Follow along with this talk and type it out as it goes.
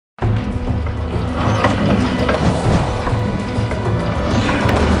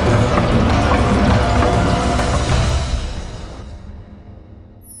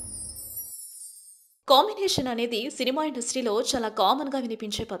Combination అనేది cinema ఇండస్ట్రీలో చాలా కామన్‌గా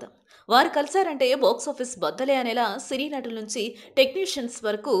వినిపించే పదం. వారు కలిసారంటే బాక్స్ ఆఫీస్ బద్దలే అనేలా సినీ నటుల నుంచి టెక్నీషియన్స్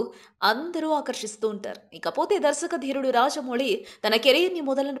వరకు అందరూ ఆకర్షిస్తూ ఉంటారు. ఇకపోతే దర్శక ధీరుడు రాజమౌళి తన కెరీర్‌ని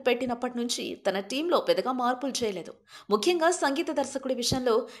మొదలు పెట్టినప్పటి నుంచి తన టీంలో పెద్దగా మార్పులు చేయలేదు. ముఖ్యంగా సంగీత దర్శకుడి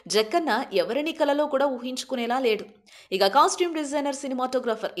విషయంలో జక్కన్న ఎవరిని కలలో కూడా ఊహించుకునేలా లేడు. ఇక కాస్ట్యూమ్ డిజైనర్,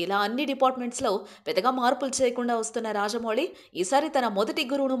 సినిమాటోగ్రాఫర్ ఇలా అన్ని డిపార్ట్మెంట్స్‌లో పెద్దగా మార్పులు చేయకుండా వస్తున్న రాజమౌళి ఈసారి తన మొదటి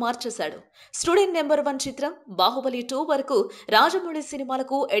గురువును మార్చేశాడు. స్టూడెంట్ నెంబర్ 1 చిత్రం, బాహుబలి 2 వరకు రాజమౌళి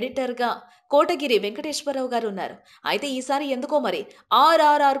సినిమాలకు ఎడిటర్‌గా కోటగిరి వెంకటేశ్వరరావు గారు ఉన్నారు. అయితే ఈసారి ఎందుకో మరి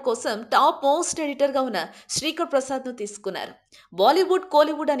ఆర్ఆర్ఆర్ కోసం టాప్ మోస్ట్ ఎడిటర్‌గా ఉన్న శ్రీకర్ ప్రసాద్‌ను తీసుకున్నారు. బాలీవుడ్,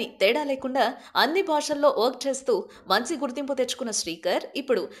 కోలీవుడ్ అని తేడా లేకుండా అన్ని భాషల్లో వర్క్ చేస్తూ మంచి గుర్తింపు తెచ్చుకున్న శ్రీకర్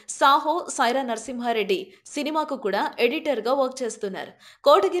ఇప్పుడు సాహో, సైరా నరసింహారెడ్డి సినిమాకు కూడా ఎడిటర్‌గా వర్క్ చేస్తున్నారు.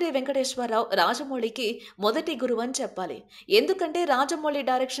 కోటగిరి వెంకటేశ్వరరావు రాజమౌళికి మొదటి గురువు అని చెప్పాలి. ఎందుకంటే రాజమౌళి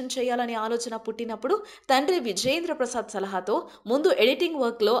డైరెక్షన్ చేయాలనే ఆలోచన పుట్టినప్పుడు తండ్రి విజయేంద్ర ప్రసాద్ సలహాతో ముందు ఎడిటింగ్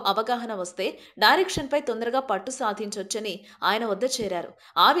వర్క్‌లో అవగాహన వస్తే డైరెక్షన్‌పై తొందరగా పట్టు సాధించొచ్చని ఆయన వద్ద చేరారు.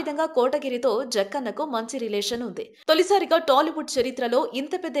 ఆ విధంగా కోటగిరితో జక్కన్నకు మంచి రిలేషన్ ఉంది. తొలిసారిగా టాలీవుడ్ చరిత్రలో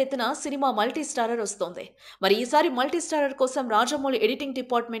ఇంత పెద్ద ఎత్తున సినిమా మల్టీ స్టారర్ వస్తోంది. మరి ఈసారి మల్టీ స్టారర్ కోసం రాజమౌళి ఎడిటింగ్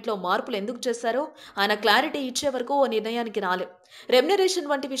డిపార్ట్మెంట్లో మార్పులు ఎందుకు చేశారో ఆయన క్లారిటీ ఇచ్చే వరకు ఓ నిర్ణయానికి రాలేదు. రెమ్యునరేషన్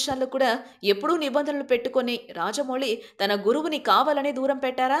వంటి విషయాల్లో కూడా ఎప్పుడూ నిబంధనలు పెట్టుకొని రాజమౌళి తన గురువుని కావాలనే దూరం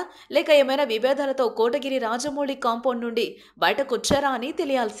పెట్టారా? లేక ఏమైనా విభేదాలతో కోటగిరి రాజమౌళి కాంపౌండ్ నుండి బయటకొచ్చారా అని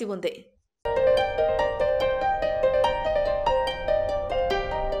తెలియాల్సి ఉంది.